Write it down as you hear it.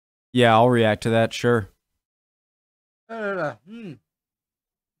Yeah, I'll react to that, sure. Ah,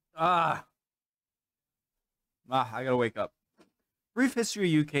 I gotta wake up. Brief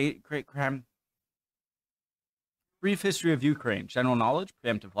history of UK. Brief history of Ukraine. General knowledge,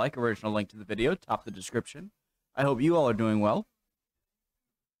 preemptive like, original link to the video, top of the description. I hope you all are doing well.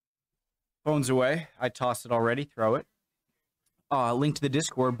 Phone's away. I tossed it already. Throw it. Link to the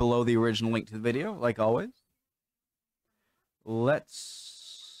Discord below the original link to the video, like always. Let's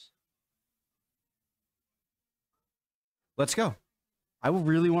go. I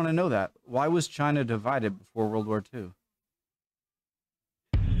really want to know that. Why was China divided before World War II?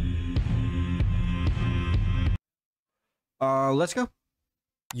 Let's go.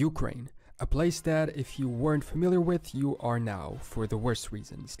 Ukraine, a place that, if you weren't familiar with, you are now, for the worst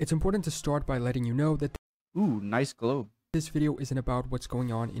reasons. It's important to start by letting you know that Ooh, nice globe. this video isn't about what's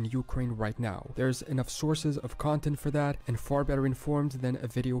going on in Ukraine right now. There's enough sources of content for that, and far better informed than a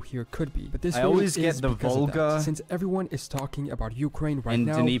video here could be. But this I video always get is the because of that. Volga Since everyone is talking about Ukraine right and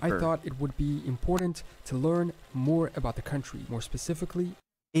now, Dnieper. I thought it would be important to learn more about the country, more specifically.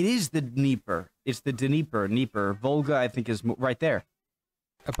 It is the Dnieper. It's the Dnieper. Volga, I think, is right there.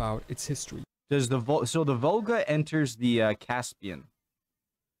 About its history. Does the so the Volga enters the Caspian?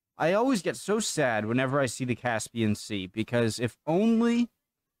 I always get so sad whenever I see the Caspian Sea, because if only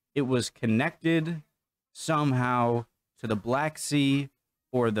it was connected somehow to the Black Sea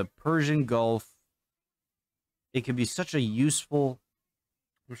or the Persian Gulf, it could be such a useful,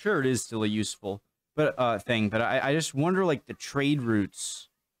 I'm sure it is still a useful thing, but I just wonder, like, the trade routes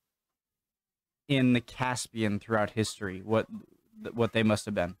in the Caspian throughout history, what they must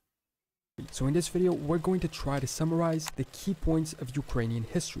have been. So in this video, we're going to try to summarize the key points of Ukrainian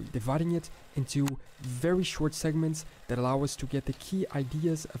history, dividing it into very short segments that allow us to get the key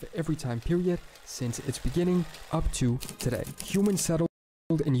ideas of every time period since its beginning up to today. Humans settled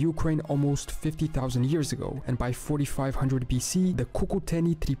in Ukraine almost 50,000 years ago, and by 4500 BC, the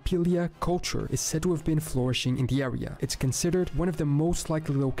Kukuteni Tripilia culture is said to have been flourishing in the area. It's considered one of the most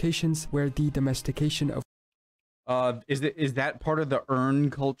likely locations where the domestication of Is that part of the urn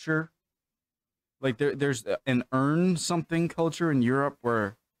culture? Like there's an urn something culture in Europe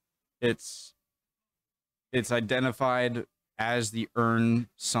where it's identified as the urn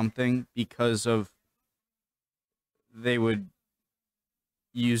something because of they would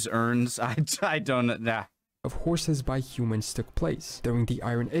use urns. I don't know. Of horses by humans took place. During the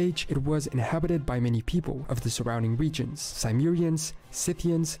Iron Age, it was inhabited by many people of the surrounding regions, Cimmerians,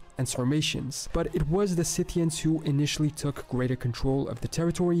 Scythians, and Sarmatians. But it was the Scythians who initially took greater control of the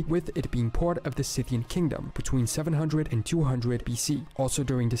territory, with it being part of the Scythian kingdom between 700 and 200 BC. Also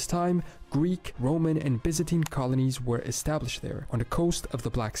during this time, Greek, Roman, and Byzantine colonies were established there, on the coast of the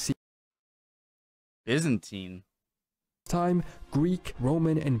Black Sea. Byzantine? Greek,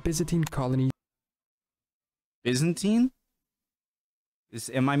 Roman, and Byzantine colonies. Byzantine?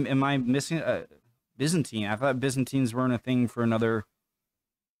 Am I missing Byzantine? I thought Byzantines weren't a thing for another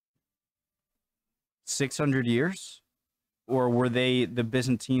 600 years, or were they the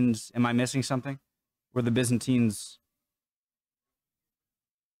Byzantines? Am I missing something? Were the Byzantines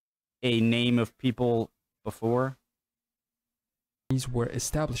a name of people before? Were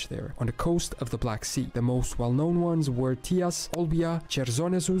established there on the coast of the Black Sea. The most well-known ones were Tias, Olbia,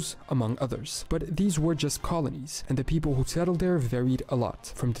 Chersonesus, among others. But these were just colonies, and the people who settled there varied a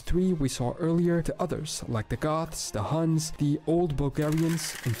lot. From the three we saw earlier to others, like the Goths, the Huns, the Old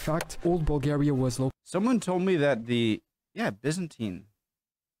Bulgarians. In fact, Old Bulgaria was located. Someone told me that Byzantine.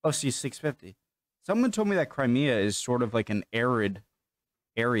 Oh, see, 650. Someone told me that Crimea is sort of like an arid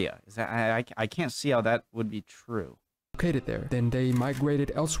area. Is that I can't see how that would be true. There. Then they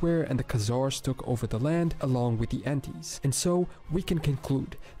migrated elsewhere, and the Khazars took over the land along with the Antes. And so we can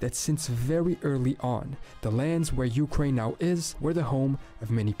conclude that since very early on, the lands where Ukraine now is were the home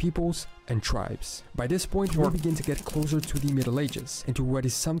of many peoples and tribes. By this point, we begin to get closer to the Middle Ages, and to what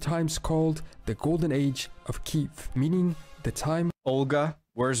is sometimes called the Golden Age of Kiev, meaning the time. Olga,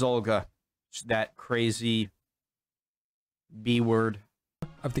 where's Olga? That crazy B word.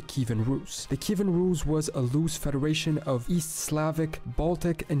 Of the Kievan Rus. The Kievan Rus was a loose federation of East Slavic,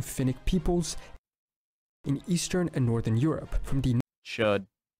 Baltic, and Finnic peoples in Eastern and Northern Europe from the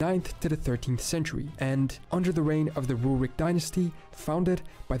 9th to the 13th century, and under the reign of the Rurik dynasty, founded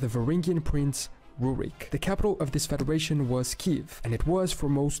by the Varangian prince Rurik. The capital of this federation was Kiev, and it was, for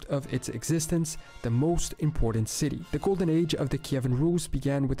most of its existence, the most important city. The golden age of the Kievan Rus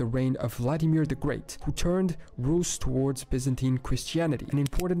began with the reign of Vladimir the Great, who turned Rus towards Byzantine Christianity, an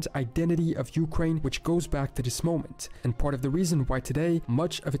important identity of Ukraine which goes back to this moment, and part of the reason why today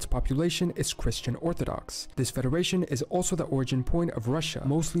much of its population is Christian Orthodox. This federation is also the origin point of Russia,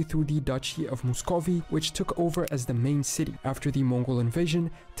 mostly through the Duchy of Muscovy, which took over as the main city after the Mongol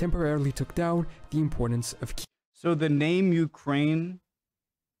invasion temporarily took down the importance of Kiev. So the name Ukraine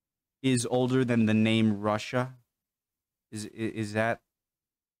is older than the name Russia? Is that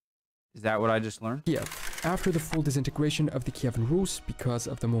what I just learned? Kiev. After the full disintegration of the Kievan Rus because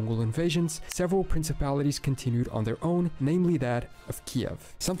of the Mongol invasions, several principalities continued on their own, namely that of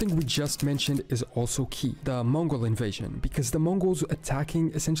Kiev. Something we just mentioned is also key, the Mongol invasion, because the Mongols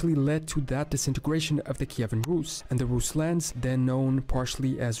attacking essentially led to that disintegration of the Kievan Rus, and the Rus lands, then known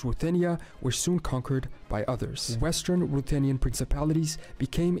partially as Ruthenia, were soon conquered by others. Western Ruthenian principalities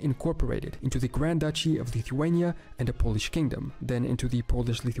became incorporated into the Grand Duchy of Lithuania and the Polish Kingdom, then into the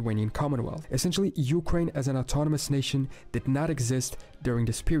Polish-Lithuanian Commonwealth. Essentially, Ukraine as an autonomous nation did not exist during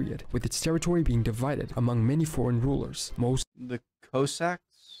this period, with its territory being divided among many foreign rulers. Most The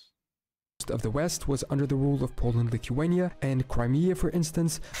Cossacks? of the West was under the rule of Poland-Lithuania, and Crimea, for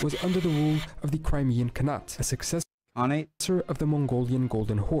instance, was under the rule of the Crimean Khanate, a successor Khanate? of the Mongolian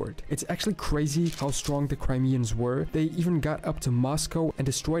Golden Horde. It's actually crazy how strong the Crimeans were. They even got up to Moscow and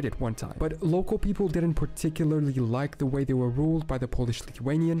destroyed it one time. But local people didn't particularly like the way they were ruled by the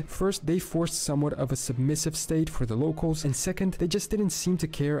Polish-Lithuanian. First, they forced somewhat of a submissive state for the locals, and second, they just didn't seem to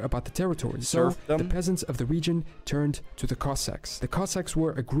care about the territory. So, the peasants of the region turned to the Cossacks. The Cossacks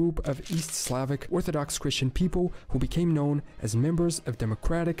were a group of East Slavic Orthodox Christian people who became known as members of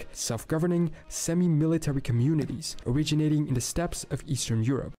democratic, self-governing, semi-military communities originating in the steppes of Eastern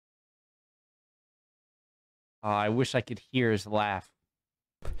Europe. I wish I could hear his laugh.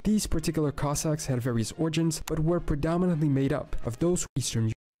 These particular Cossacks had various origins, but were predominantly made up of those Eastern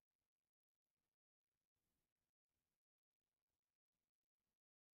Europe.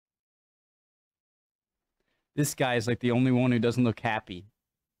 This guy is like the only one who doesn't look happy.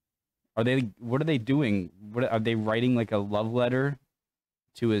 What are they doing? Are they writing like a love letter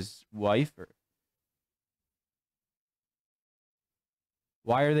to his wife? Or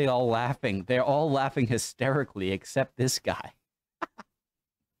why are they all laughing? They're all laughing hysterically, except this guy.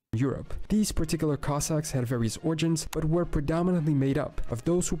 Europe. These particular Cossacks had various origins, but were predominantly made up of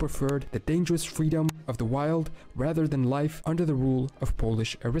those who preferred the dangerous freedom of the wild rather than life under the rule of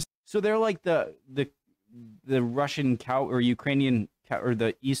Polish aristocrats. So they're like the Russian cow or Ukrainian or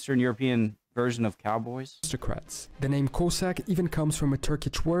the Eastern European version of cowboys. The name Cossack even comes from a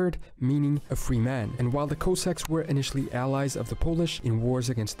Turkish word meaning a free man. And while the Cossacks were initially allies of the Polish in wars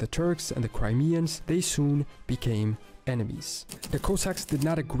against the Turks and the Crimeans, they soon became enemies. The Cossacks did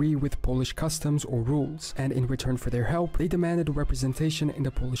not agree with Polish customs or rules, and in return for their help, they demanded representation in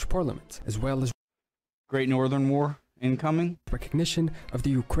the Polish parliament, as well as Great Northern War incoming. Recognition of the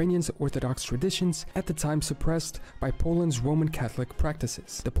Ukrainians' Orthodox traditions, at the time suppressed by Poland's Roman Catholic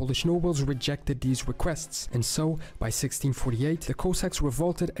practices. The Polish nobles rejected these requests, and so, by 1648, the Cossacks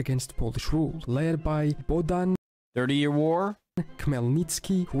revolted against Polish rule, led by Bohdan 30-Year War.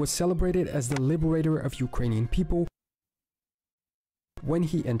 Khmelnytsky, who was celebrated as the liberator of Ukrainian people. When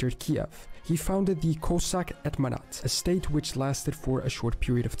he entered Kiev, he founded the Cossack Etmanat, a state which lasted for a short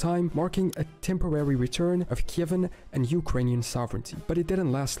period of time, marking a temporary return of Kievan and Ukrainian sovereignty. But it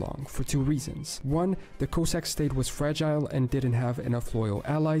didn't last long, for two reasons. One, the Cossack state was fragile and didn't have enough loyal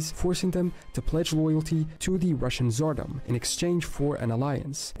allies, forcing them to pledge loyalty to the Russian Tsardom in exchange for an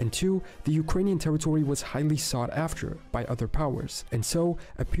alliance. And two, the Ukrainian territory was highly sought after by other powers, and so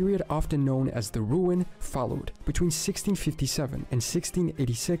a period often known as the Ruin followed. Between 1657 and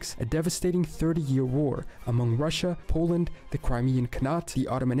 1686, a devastating 30-year war among Russia, Poland, the Crimean Khanate, the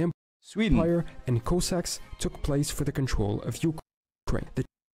Ottoman Empire, and Cossacks took place for the control of Ukraine.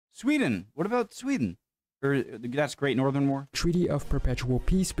 Sweden! What about Sweden? Or that's Great Northern War? Treaty of Perpetual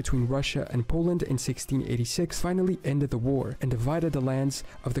Peace between Russia and Poland in 1686 finally ended the war and divided the lands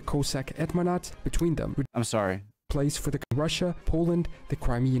of the Cossack Etmanat between them. I'm sorry. Place for the Russia, Poland, the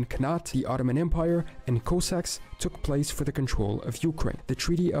Crimean Khanate, the Ottoman Empire, and Cossacks took place for the control of Ukraine. The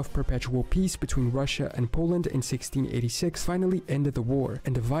Treaty of Perpetual Peace between Russia and Poland in 1686 finally ended the war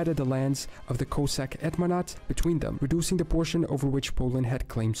and divided the lands of the Cossack Etmanat between them, reducing the portion over which Poland had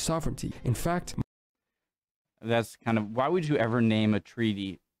claimed sovereignty. In fact, that's kind of, why would you ever name a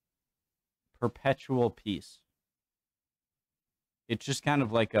treaty Perpetual Peace? It's just kind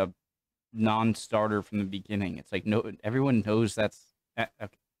of like a non-starter from the beginning. It's like, no, everyone knows that's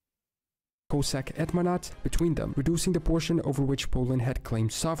okay. Cossack Etmanat between them, reducing the portion over which Poland had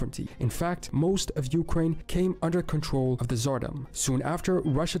claimed sovereignty. In fact, most of Ukraine came under control of the Tsardom. Soon after,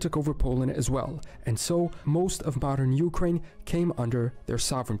 Russia took over Poland as well, and so most of modern Ukraine came under their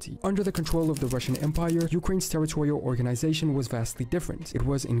sovereignty. Under the control of the Russian Empire, Ukraine's territorial organization was vastly different. It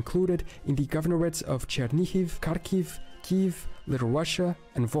was included in the governorates of Chernihiv, Kharkiv, Kiev, Little Russia,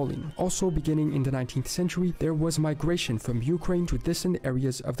 and Volyn. Also, beginning in the 19th century, there was migration from Ukraine to distant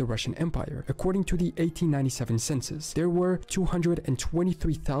areas of the Russian Empire. According to the 1897 census, there were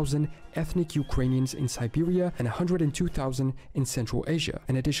 223,000 ethnic Ukrainians in Siberia and 102,000 in Central Asia.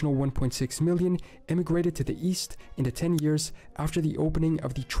 An additional 1.6 million immigrated to the east in the 10 years after the opening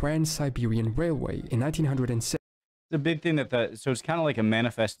of the Trans-Siberian Railway in 1906. The big thing so it's kind of like a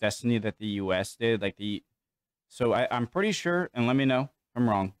manifest destiny that the U.S. did, So I'm pretty sure, and let me know if I'm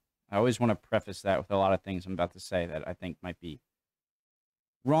wrong. I always want to preface that with a lot of things I'm about to say that I think might be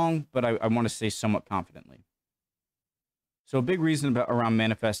wrong, but I want to say somewhat confidently. So a big reason around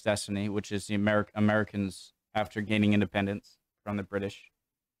manifest destiny, which is the Americans after gaining independence from the British,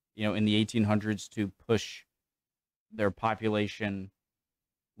 in the 1800s to push their population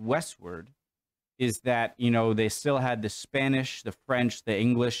westward, is that, they still had the Spanish, the French, the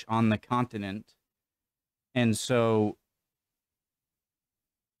English on the continent. And so,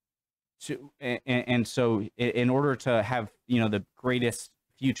 in order to have, the greatest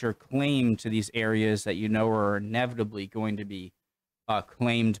future claim to these areas that are inevitably going to be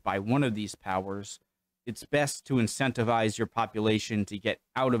claimed by one of these powers, it's best to incentivize your population to get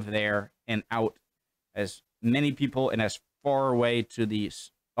out of there and out as many people and as far away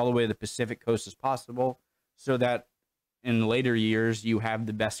all the way to the Pacific coast as possible, so that in later years you have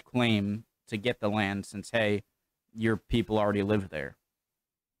the best claim to get the land, since, hey, your people already live there.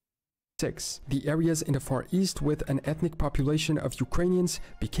 6. The areas in the Far East with an ethnic population of Ukrainians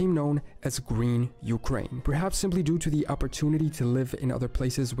became known as Green Ukraine, perhaps simply due to the opportunity to live in other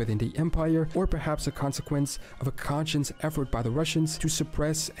places within the empire, or perhaps a consequence of a conscious effort by the Russians to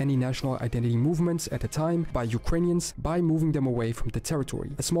suppress any national identity movements at the time by Ukrainians by moving them away from the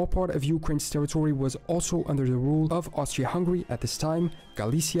territory. A small part of Ukraine's territory was also under the rule of Austria-Hungary at this time,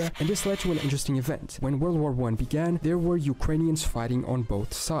 Galicia, and this led to an interesting event. When World War I began, there were Ukrainians fighting on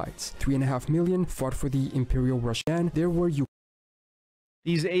both sides. 3.5 million fought for the Imperial Russian. There were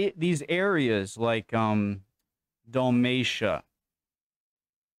these areas like Dalmatia,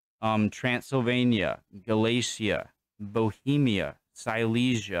 Transylvania, Galicia, Bohemia,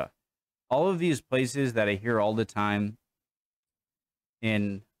 Silesia, all of these places that I hear all the time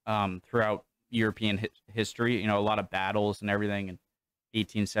in throughout European history, a lot of battles and everything in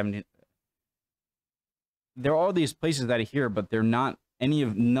 1817. There are all these places that I hear, but they're not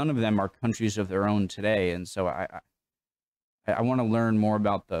none of them are countries of their own today. And so I want to learn more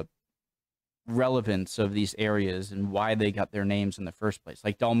about the relevance of these areas and why they got their names in the first place.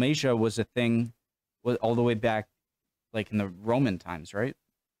 Like Dalmatia was a thing all the way back, like in the Roman times, right?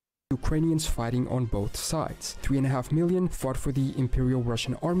 Ukrainians fighting on both sides. 3.5 million fought for the Imperial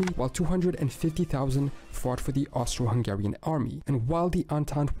Russian Army, while 250,000 fought for the Austro-Hungarian Army. And while the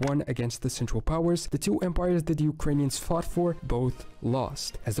Entente won against the Central Powers, the two empires that the Ukrainians fought for both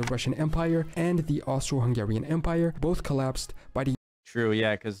lost, as the Russian Empire and the Austro-Hungarian Empire both collapsed by the True,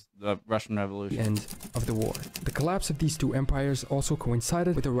 yeah, because the Russian Revolution. End of the war. The collapse of these two empires also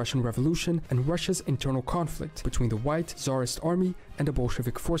coincided with the Russian Revolution and Russia's internal conflict between the White Tsarist army and the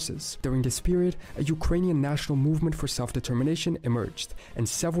Bolshevik forces. During this period, a Ukrainian national movement for self-determination emerged, and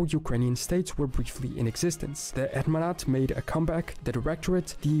several Ukrainian states were briefly in existence. The Etmanat made a comeback, the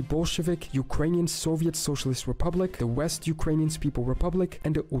Directorate, the Bolshevik Ukrainian Soviet Socialist Republic, the West Ukrainian People Republic,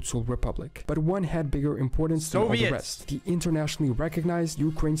 and the Utsul Republic. But one had bigger importance than all the rest: the internationally recognized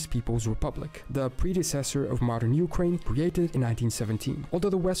Ukraine's People's Republic, the predecessor of modern Ukraine, created in 1917.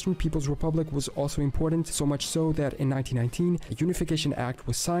 Although the Western People's Republic was also important, so much so that in 1919 a Unification Act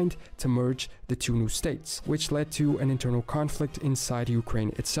was signed to merge the two new states, which led to an internal conflict inside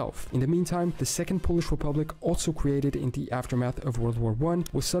Ukraine itself. In the meantime, the Second Polish Republic, also created in the aftermath of World War I,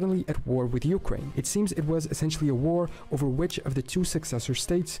 was suddenly at war with Ukraine. It seems it was essentially a war over which of the two successor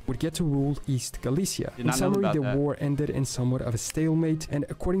states would get to rule East Galicia. In summary, the war ended in somewhat of a stalemate, and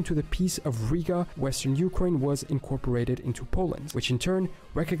according to the Peace of Riga, Western Ukraine was incorporated into Poland, which in turn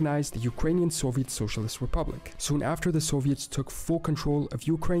recognized the Ukrainian Soviet Socialist Republic. Soon after, the Soviets took full control of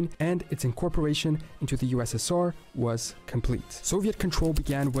Ukraine, and its incorporation into the USSR was complete. Soviet control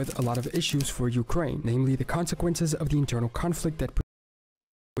began with a lot of issues for Ukraine, namely the consequences of the internal conflict that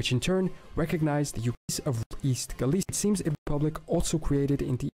which in turn recognized the Peace of East Galicia. It seems a republic also created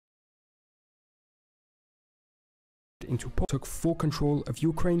in into Poland, took full control of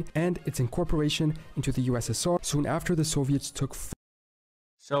Ukraine and its incorporation into the USSR soon after the Soviets took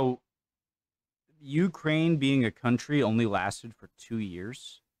So, Ukraine being a country only lasted for 2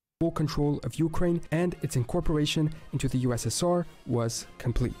 years? full control of Ukraine and its incorporation into the USSR was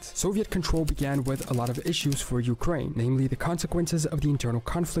complete. Soviet control began with a lot of issues for Ukraine, namely the consequences of the internal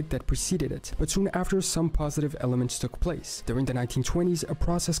conflict that preceded it. But soon after, some positive elements took place. During the 1920s, a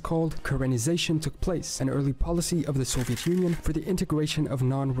process called Karenization took place, an early policy of the Soviet Union for the integration of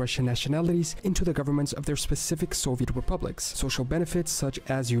non-Russian nationalities into the governments of their specific Soviet republics. Social benefits such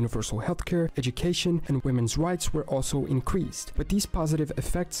as universal healthcare, education, and women's rights were also increased. But these positive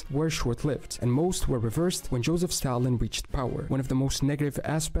effects were short-lived, and most were reversed when Joseph Stalin reached power. One of the most negative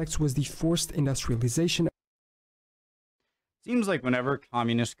aspects was the forced industrialization. Seems like whenever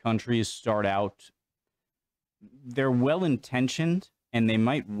communist countries start out, they're well-intentioned and they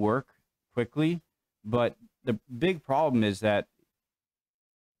might work quickly, but the big problem is that,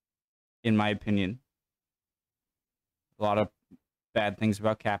 in my opinion, a lot of bad things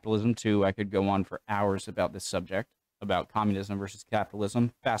about capitalism too. I could go on for hours about this subject, about communism versus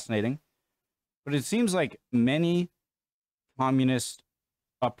capitalism. Fascinating. But it seems like many communist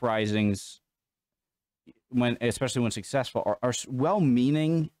uprisings, especially when successful, are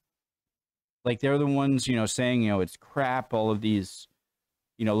well-meaning. Like, they're the ones, saying, it's crap, all of these,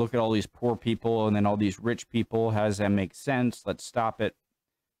 look at all these poor people and then all these rich people. How does that make sense? Let's stop it.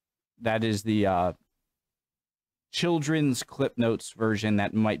 That is the children's clip notes version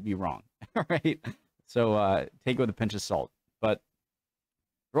that might be wrong, right? So take it with a pinch of salt. But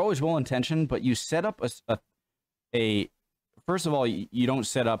they're always well-intentioned, but you set up a first of all, you don't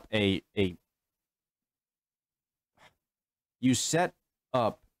set up you set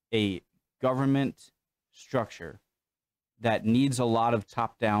up a government structure that needs a lot of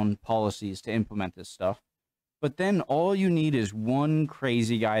top-down policies to implement this stuff. But then all you need is one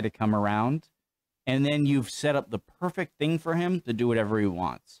crazy guy to come around, and then you've set up the perfect thing for him to do whatever he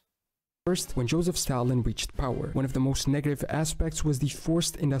wants. First, when Joseph Stalin reached power, one of the most negative aspects was the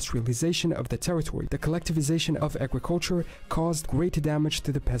forced industrialization of the territory. The collectivization of agriculture caused great damage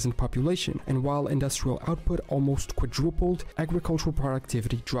to the peasant population, and while industrial output almost quadrupled, agricultural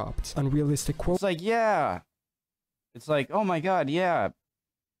productivity dropped. Unrealistic quotes. It's like, yeah. It's like, oh my God, yeah.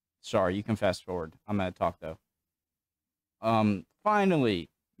 Sorry, you can fast forward. I'm going to talk, though. Finally,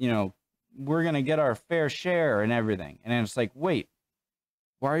 we're going to get our fair share and everything. And then it's like, wait.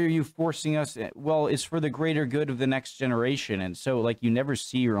 Why are you forcing us? Well, it's for the greater good of the next generation. And so, you never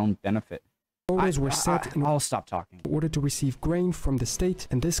see your own benefit. Quotas were set I'll stop talking. in order to receive grain from the state,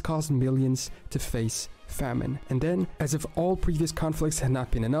 and this caused millions to face famine. And then, as if all previous conflicts had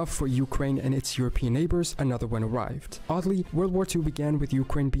not been enough for Ukraine and its European neighbors, another one arrived. Oddly, World War II began with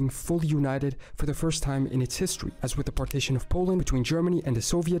Ukraine being fully united for the first time in its history. As with the partition of Poland between Germany and the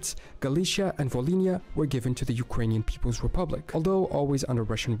Soviets, Galicia and Volhynia were given to the Ukrainian People's Republic, although always under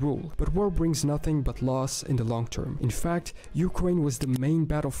Russian rule. But war brings nothing but loss in the long term. In fact, Ukraine was the main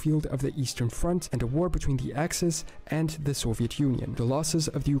battlefield of the Eastern Front and the war between the Axis and the Soviet Union. The losses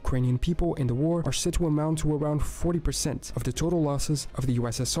of the Ukrainian people in the war are said to amount to around 40% of the total losses of the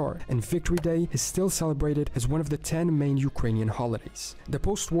USSR, and Victory Day is still celebrated as one of the 10 main Ukrainian holidays. The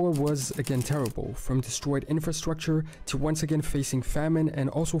post-war was again terrible, from destroyed infrastructure to once again facing famine and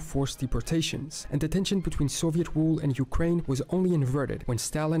also forced deportations, and the tension between Soviet rule and Ukraine was only inverted when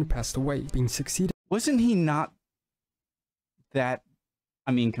Stalin passed away, being succeeded. Wasn't he not that,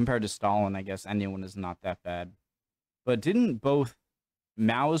 compared to Stalin, I guess anyone is not that bad. But didn't both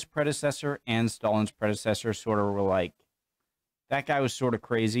Mao's predecessor and Stalin's predecessor sort of were like, that guy was sort of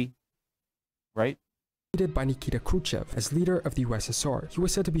crazy, right? By Nikita Khrushchev as leader of the USSR. He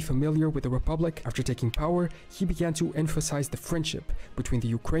was said to be familiar with the Republic. After taking power, he began to emphasize the friendship between the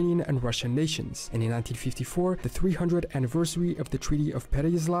Ukrainian and Russian nations. And in 1954, the 300th anniversary of the Treaty of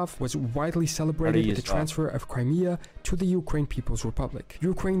Pereyaslav was widely celebrated with the transfer of Crimea to the Ukraine People's Republic.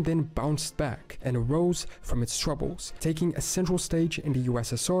 Ukraine then bounced back and arose from its troubles, taking a central stage in the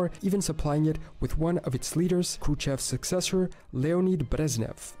USSR, even supplying it with one of its leaders, Khrushchev's successor, Leonid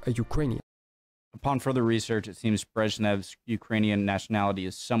Brezhnev, a Ukrainian. Upon further research, it seems Brezhnev's Ukrainian nationality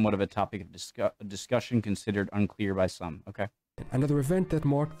is somewhat of a topic of discussion, considered unclear by some. Okay. Another event that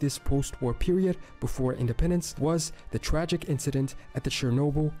marked this post-war period before independence was the tragic incident at the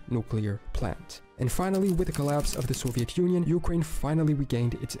Chernobyl nuclear plant. And finally, with the collapse of the Soviet Union, Ukraine finally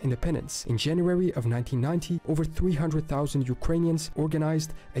regained its independence. In January of 1990, over 300,000 Ukrainians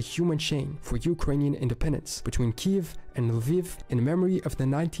organized a human chain for Ukrainian independence between Kiev and Lviv in memory of the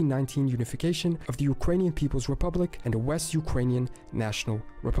 1919 unification of the Ukrainian People's Republic and the West Ukrainian National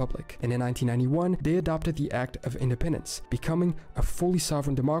Republic. And in 1991, they adopted the Act of Independence, becoming a fully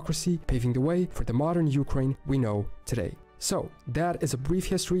sovereign democracy, paving the way for the modern Ukraine we know today. So, that is a brief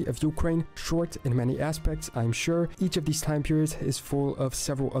history of Ukraine, short in many aspects, I'm sure. Each of these time periods is full of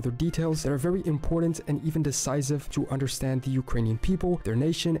several other details that are very important and even decisive to understand the Ukrainian people, their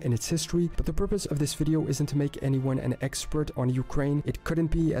nation, and its history. But the purpose of this video isn't to make anyone an expert on Ukraine. It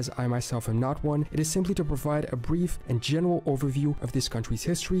couldn't be, as I myself am not one. It is simply to provide a brief and general overview of this country's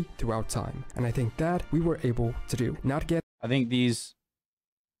history throughout time. And I think that we were able to do. I think these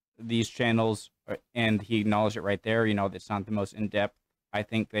channels, and he acknowledged it right there, you know, it's not the most in-depth. I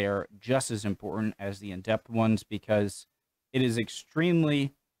think they are just as important as the in-depth ones, because it is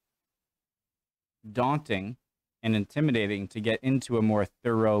extremely daunting and intimidating to get into a more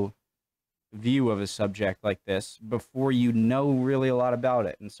thorough view of a subject like this before you know really a lot about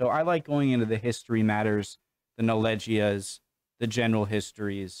it. And so I like going into the history matters, the Nalegias, the general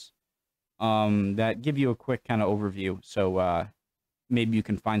histories, that give you a quick kind of overview. So maybe you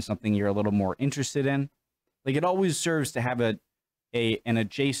can find something you're a little more interested in. Like, it always serves to have an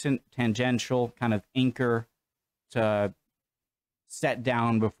adjacent tangential kind of anchor to set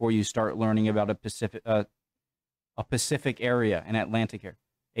down before you start learning about a Pacific area, an Atlantic area,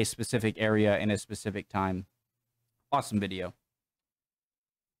 a specific area in a specific time. Awesome video.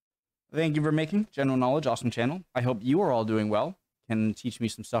 Thank you for making General Knowledge awesome channel. I hope you are all doing well. Can teach me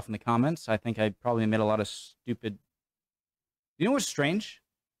some stuff in the comments. I think I probably made a lot of stupid... You know what's strange?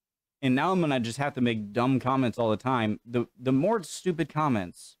 And now I'm going to just have to make dumb comments all the time. The more stupid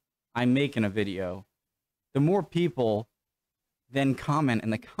comments I make in a video, the more people then comment in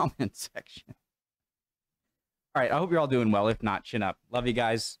the comment section. All right, I hope you're all doing well. If not, chin up. Love you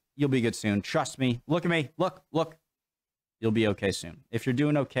guys. You'll be good soon. Trust me. Look at me. Look. You'll be okay soon. If you're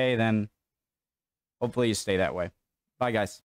doing okay, then hopefully you stay that way. Bye, guys.